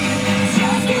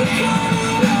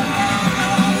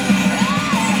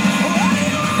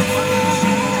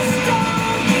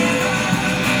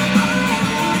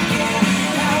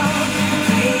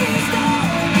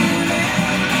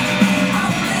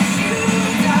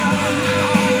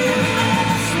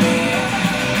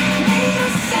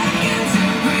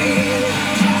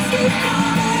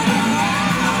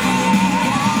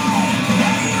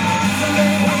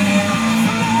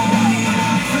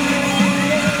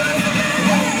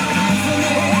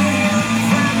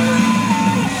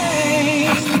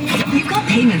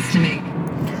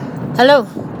Hello,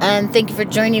 and thank you for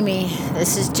joining me.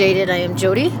 This is Jaded. I am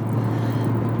Jody.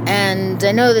 And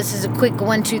I know this is a quick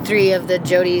 1, 2, 3 of the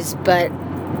Jodies, but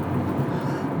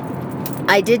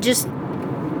I did just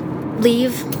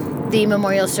leave the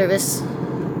memorial service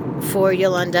for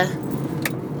Yolanda.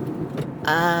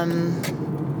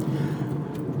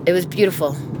 It was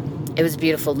beautiful. It was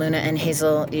beautiful. Luna and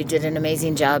Hazel, you did an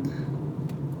amazing job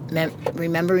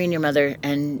remembering your mother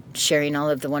and sharing all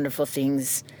of the wonderful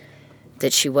things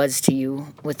that she was to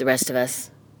you with the rest of us.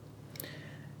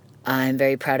 I'm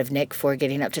very proud of Nick for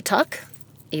getting up to talk.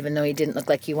 Even though he didn't look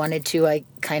like he wanted to, I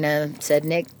kind of said,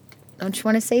 Nick, don't you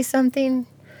want to say something?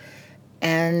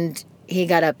 And he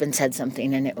got up and said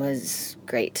something, and it was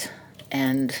great.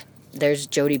 And there's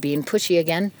Jody being pushy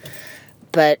again.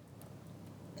 But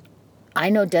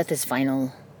I know death is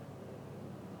final.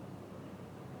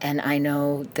 And I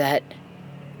know that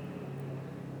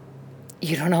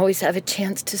you don't always have a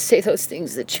chance to say those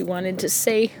things that you wanted to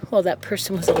say while that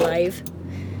person was alive.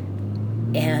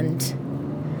 And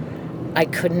I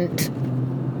couldn't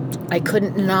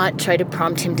not try to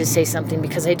prompt him to say something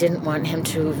because I didn't want him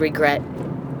to regret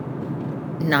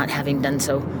not having done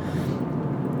so.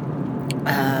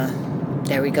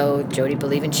 There we go, Jody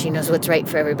believing she knows what's right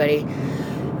for everybody.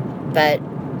 But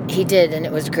he did, and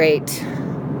it was great.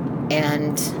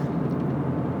 And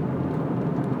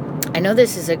I know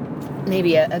this is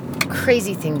maybe a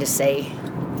crazy thing to say.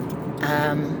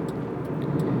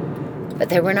 But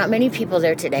there were not many people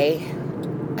there today.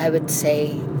 I would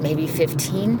say maybe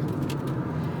 15.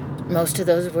 Most of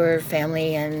those were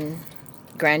family and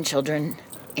grandchildren.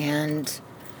 And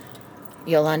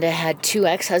Yolanda had 2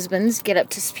 ex-husbands get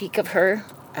up to speak of her.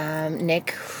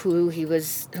 Nick, who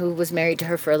was married to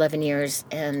her for 11 years,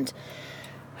 and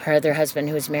her other husband,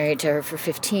 who was married to her for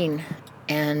 15.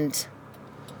 And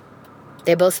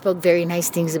they both spoke very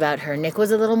nice things about her. Nick was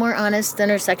a little more honest than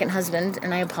her second husband,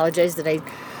 and I apologize that I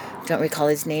don't recall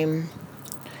his name.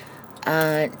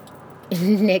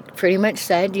 Nick pretty much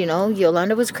said,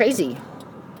 Yolanda was crazy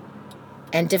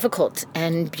and difficult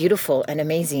and beautiful and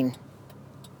amazing.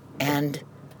 And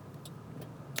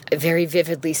I very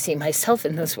vividly see myself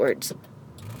in those words.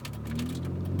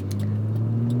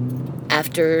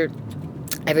 After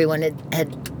everyone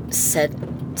had said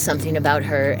something about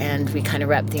her and we kind of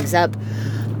wrapped things up,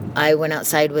 I went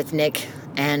outside with Nick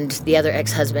and the other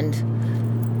ex-husband,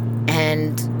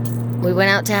 and we went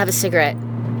out to have a cigarette,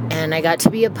 and I got to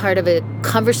be a part of a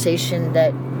conversation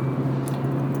that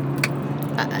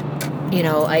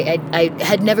I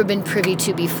had never been privy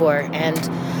to before.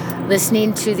 And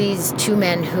listening to these 2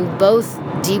 men who both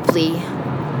deeply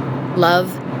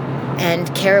love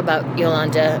and care about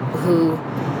Yolanda, who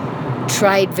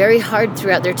tried very hard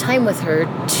throughout their time with her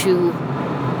to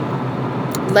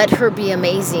let her be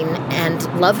amazing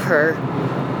and love her.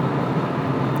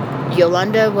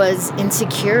 Yolanda was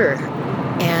insecure,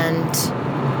 and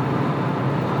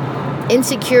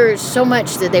insecure so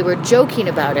much that they were joking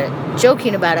about it,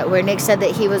 where Nick said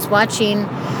that he was watching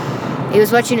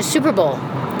a Super Bowl,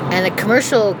 and a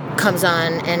commercial comes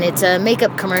on, and it's a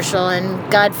makeup commercial,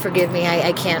 and God forgive me,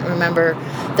 I can't remember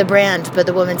the brand, but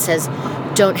the woman says,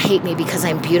 "Don't hate me because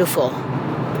I'm beautiful."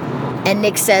 And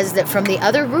Nick says that from the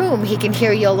other room he can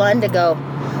hear Yolanda go,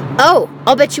 "Oh,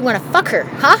 I'll bet you want to fuck her,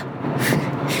 huh?"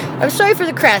 I'm sorry for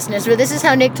the crassness, but this is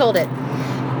how Nick told it.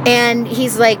 And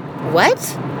he's like,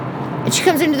 "What?" And she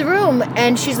comes into the room,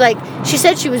 and she's like, "She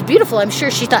said she was beautiful. I'm sure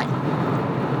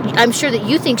that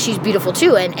you think she's beautiful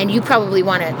too, and you probably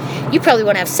want to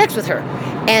have sex with her."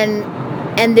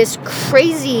 And this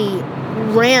crazy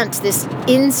rant, this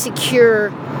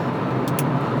insecure,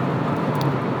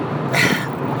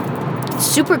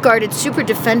 super guarded, super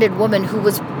defended woman who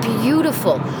was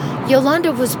beautiful.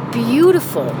 Yolanda was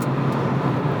beautiful.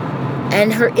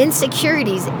 And her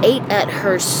insecurities ate at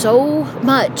her so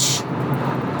much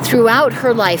throughout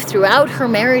her life, throughout her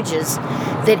marriages,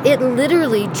 that it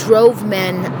literally drove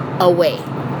men away.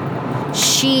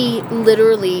 She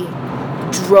literally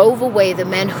drove away the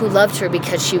men who loved her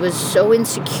because she was so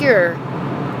insecure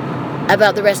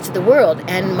about the rest of the world.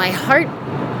 And my heart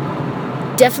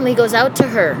definitely goes out to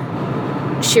her.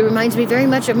 She reminds me very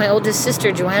much of my oldest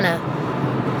sister, Joanna,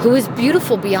 who is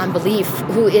beautiful beyond belief,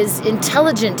 who is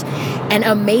intelligent and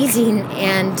amazing.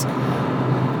 And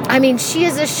I mean, she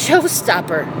is a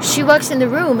showstopper. She walks in the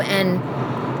room and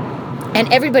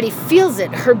everybody feels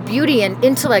it. Her beauty and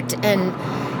intellect and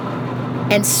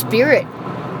spirit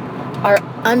are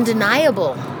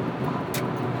undeniable.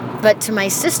 But to my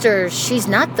sister, she's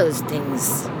not those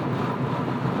things.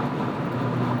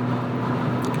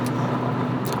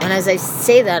 And as I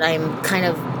say that, I'm kind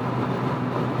of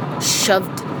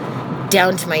shoved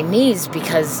down to my knees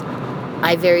because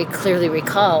I very clearly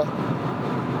recall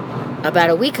about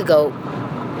a week ago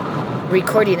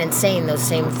recording and saying those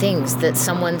same things, that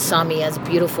someone saw me as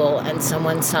beautiful and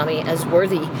someone saw me as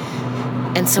worthy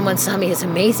and someone saw me as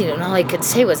amazing, and all I could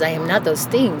say was, I am not those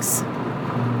things.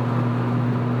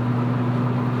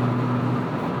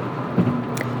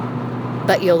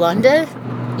 But Yolanda,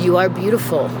 you are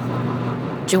beautiful.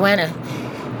 Joanna,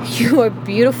 you are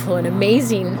beautiful and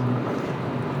amazing.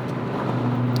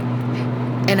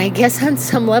 And I guess on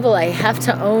some level I have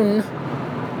to own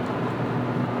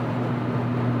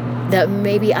that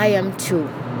maybe I am too.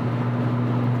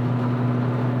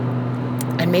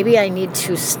 And maybe I need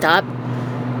to stop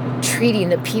treating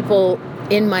the people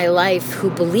in my life who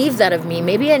believe that of me.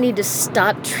 Maybe I need to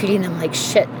stop treating them like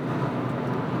shit.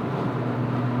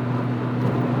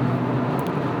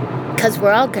 Because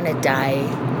we're all gonna die.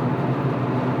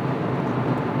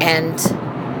 And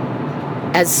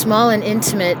as small and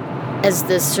intimate as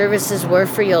the services were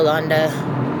for Yolanda,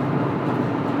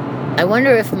 I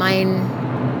wonder if mine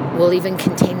will even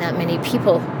contain that many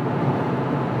people.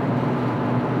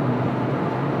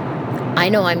 I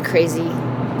know I'm crazy.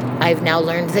 I've now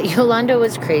learned that Yolanda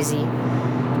was crazy.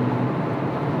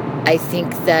 I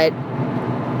think that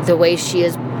the way she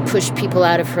has pushed people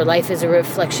out of her life is a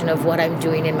reflection of what I'm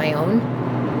doing in my own.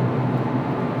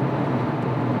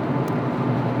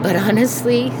 But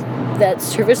honestly, that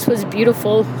service was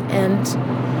beautiful,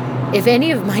 and if any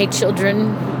of my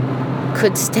children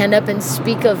could stand up and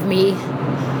speak of me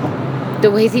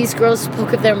the way these girls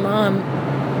spoke of their mom,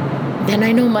 then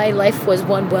I know my life was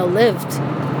one well lived.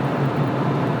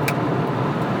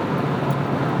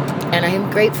 And I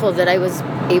am grateful that I was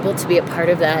able to be a part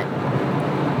of that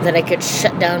I could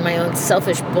shut down my own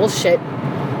selfish bullshit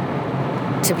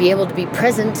to be able to be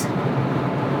present,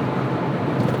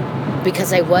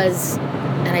 because I was,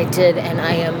 and I did, and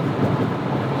I am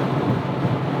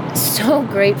so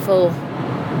grateful,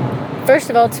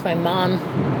 first of all, to my mom,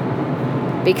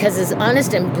 because as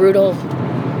honest and brutal,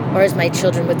 or as my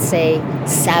children would say,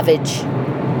 savage,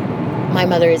 my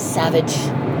mother is savage.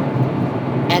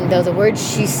 And though the words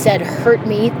she said hurt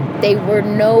me, they were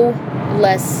no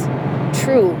less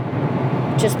true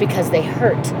just because they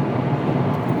hurt.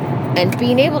 And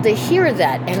being able to hear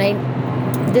that,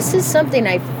 and this is something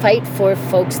I fight for,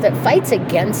 folks, that fights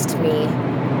against me,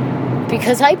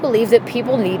 because I believe that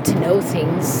people need to know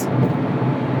things.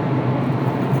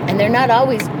 And they're not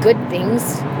always good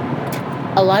things.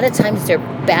 A lot of times they're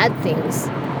bad things.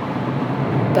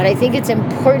 But I think it's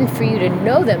important for you to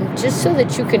know them just so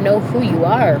that you can know who you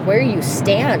are, where you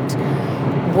stand,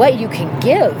 what you can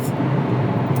give.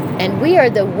 And we are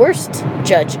the worst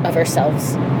judge of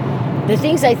ourselves. The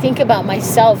things I think about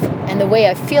myself and the way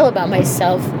I feel about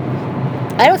myself,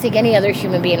 I don't think any other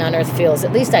human being on earth feels.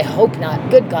 At least I hope not.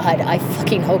 Good God, I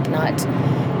fucking hope not.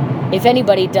 If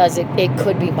anybody does, it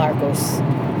could be Marcos.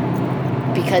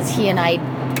 Because he and I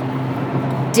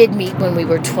did meet when we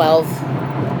were 12.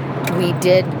 We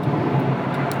did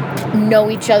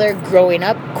know each other growing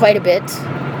up quite a bit,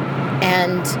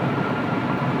 and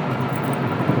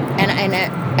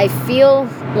I feel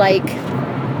like,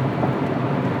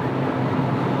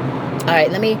 all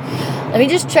right, let me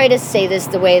just try to say this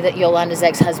the way that Yolanda's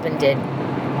ex-husband did.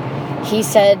 He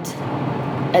said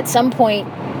at some point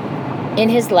in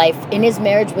his life, in his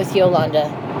marriage with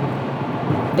Yolanda,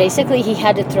 basically he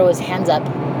had to throw his hands up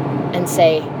and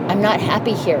say, I'm not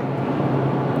happy here.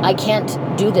 I can't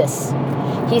do this.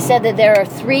 He said that there are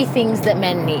 3 things that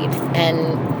men need,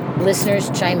 and listeners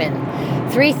chime in.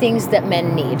 3 things that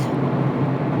men need.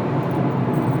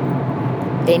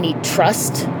 They need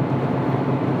trust,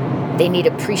 they need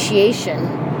appreciation,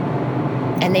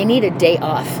 and they need a day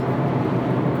off.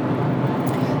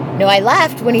 Now, I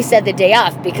laughed when he said the day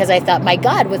off, because I thought, my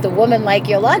God, with a woman like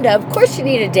Yolanda, of course you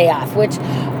need a day off, which,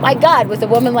 my God, with a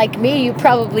woman like me, you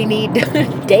probably need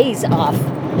days off.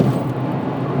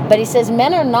 But he says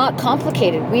men are not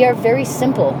complicated. We are very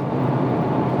simple.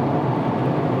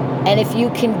 And if you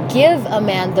can give a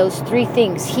man those 3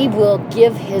 things, he will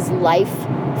give his life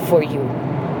for you.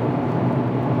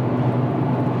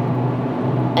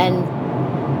 And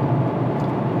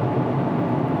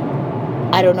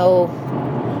I don't know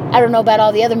about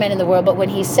all the other men in the world, but when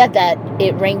he said that,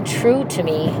 it rang true to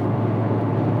me.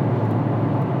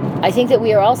 I think that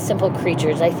we are all simple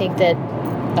creatures. I think that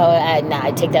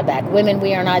I take that back. Women,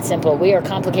 we are not simple. We are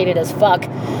complicated as fuck.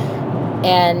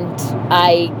 And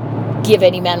I give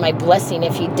any man my blessing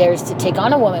if he dares to take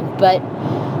on a woman. But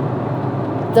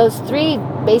those 3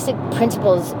 basic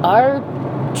principles are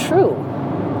true.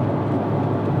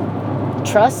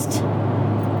 Trust,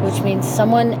 which means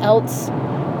someone else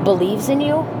believes in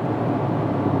you.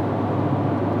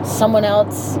 Someone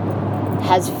else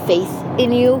has faith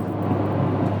in you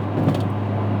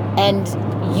and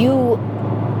you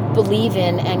believe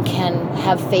in and can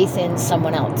have faith in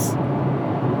someone else.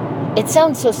 It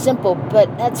sounds so simple,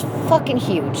 but that's fucking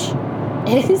huge.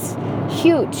 It is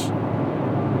huge.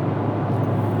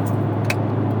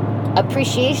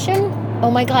 Appreciation?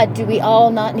 Oh my God, do we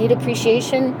all not need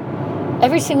appreciation?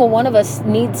 Every single one of us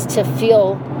needs to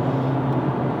feel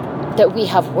that we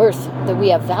have worth, that we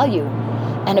have value.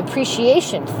 And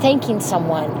appreciation, thanking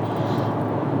someone.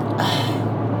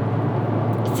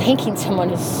 Thanking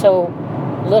someone is so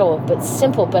little but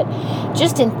simple, but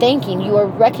just in thanking, you are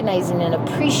recognizing and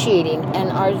appreciating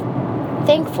and are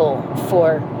thankful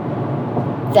for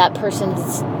that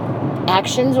person's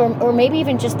actions, or maybe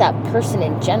even just that person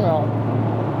in general.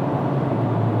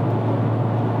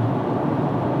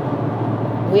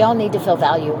 We all need to feel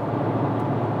value.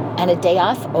 And a day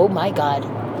off, oh my God.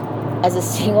 As a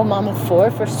single mom of 4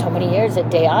 for so many years, a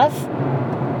day off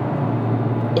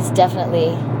is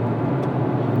definitely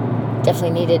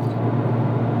needed.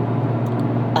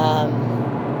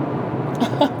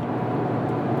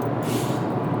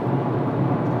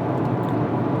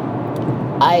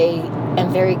 I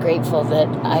am very grateful that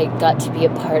I got to be a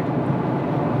part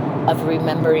of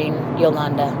remembering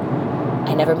Yolanda.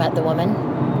 I never met the woman.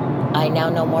 I now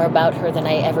know more about her than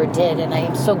I ever did, and I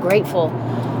am so grateful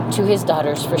to his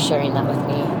daughters for sharing that with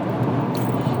me.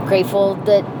 Grateful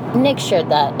that Nick shared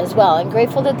that as well, and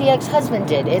grateful that the ex-husband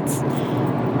did. It's,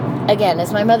 again,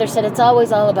 as my mother said, it's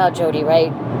always all about Jody,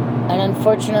 right? And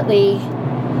unfortunately,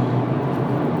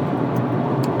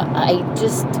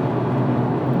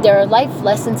 there are life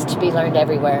lessons to be learned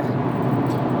everywhere.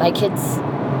 My kids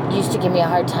used to give me a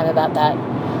hard time about that.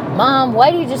 Mom,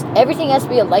 why do you everything has to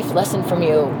be a life lesson from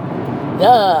you?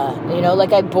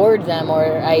 Like I bored them or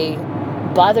I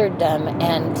bothered them,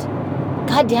 and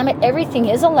God damn it, everything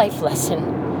is a life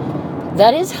lesson.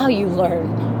 That is how you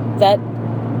learn. That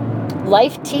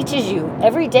life teaches you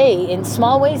every day in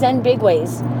small ways and big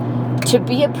ways to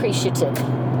be appreciative,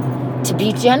 to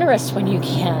be generous when you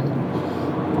can,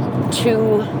 to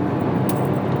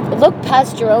look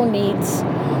past your own needs,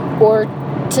 or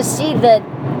to see that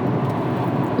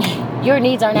your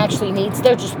needs aren't actually needs,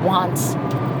 they're just wants.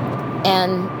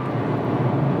 And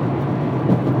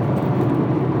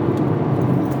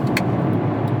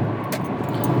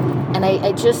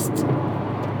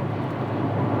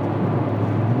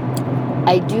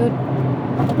I do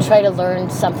try to learn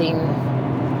something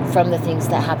from the things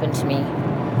that happen to me.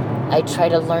 I try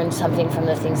to learn something from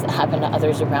the things that happen to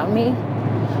others around me.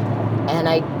 And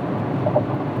I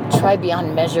try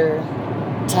beyond measure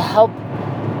to help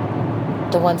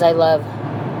the ones I love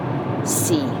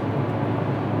see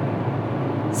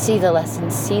the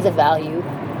lessons, see the value,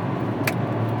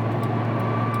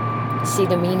 see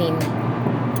the meaning.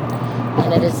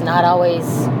 And it is not always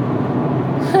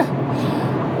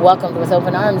welcomed with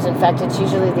open arms. In fact, it's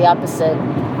usually the opposite.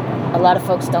 A lot of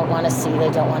folks don't want to see,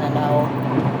 they don't want to know.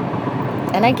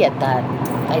 And I get that.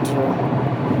 I do.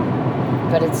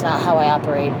 But it's not how I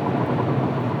operate.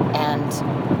 And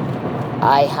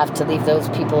I have to leave those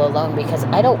people alone because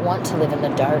I don't want to live in the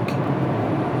dark.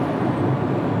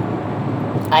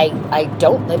 I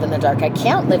don't live in the dark. I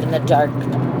can't live in the dark.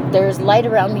 There's light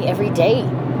around me every day.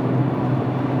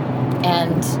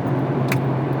 And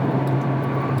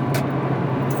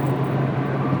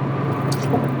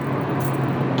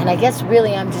I guess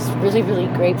really I'm just really, really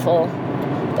grateful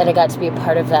that I got to be a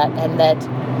part of that, and that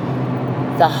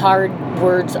the hard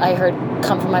words I heard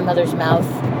come from my mother's mouth,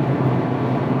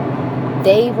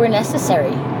 they were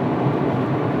necessary,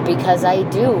 because I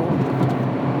do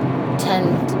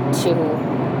tend to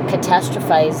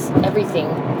catastrophize everything,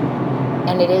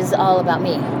 and it is all about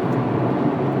me.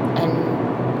 And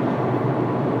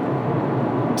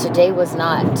today was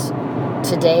not.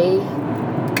 Today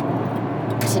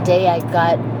I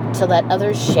got to let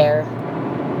others share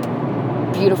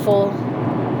beautiful,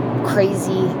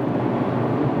 crazy,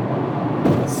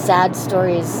 sad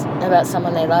stories about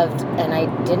someone they loved, and I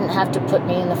didn't have to put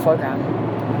me in the foreground.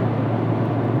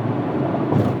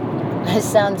 It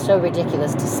sounds so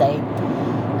ridiculous to say,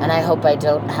 and I hope I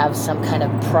don't have some kind of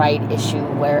pride issue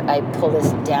where I pull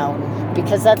this down,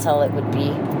 because that's all it would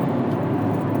be.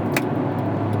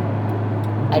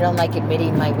 I don't like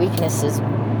admitting my weaknesses,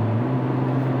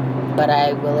 but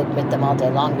I will admit them all day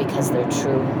long because they're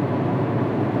true.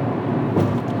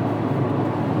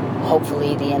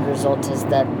 Hopefully the end result is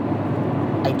that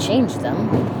I change them,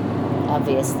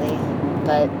 obviously,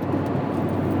 but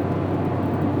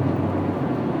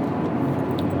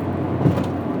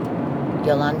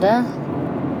Yolanda,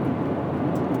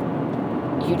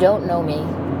 you don't know me,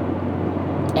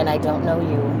 and I don't know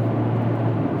you,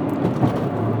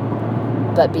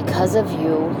 But because of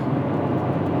you,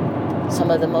 some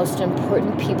of the most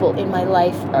important people in my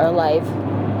life are alive.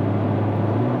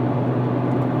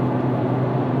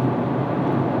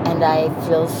 And I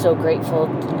feel so grateful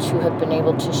to have been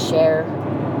able to share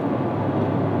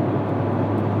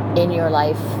in your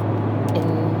life,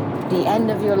 in the end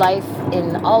of your life,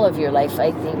 in all of your life.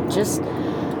 I think just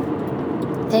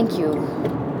thank you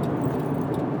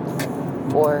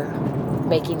for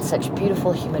making such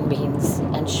beautiful human beings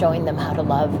and showing them how to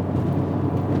love.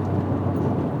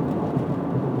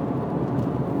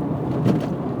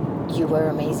 You were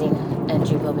amazing, and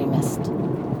you will be missed.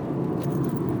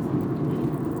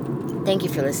 Thank you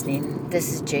for listening.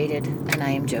 This is Jaded, and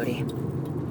I am Jody.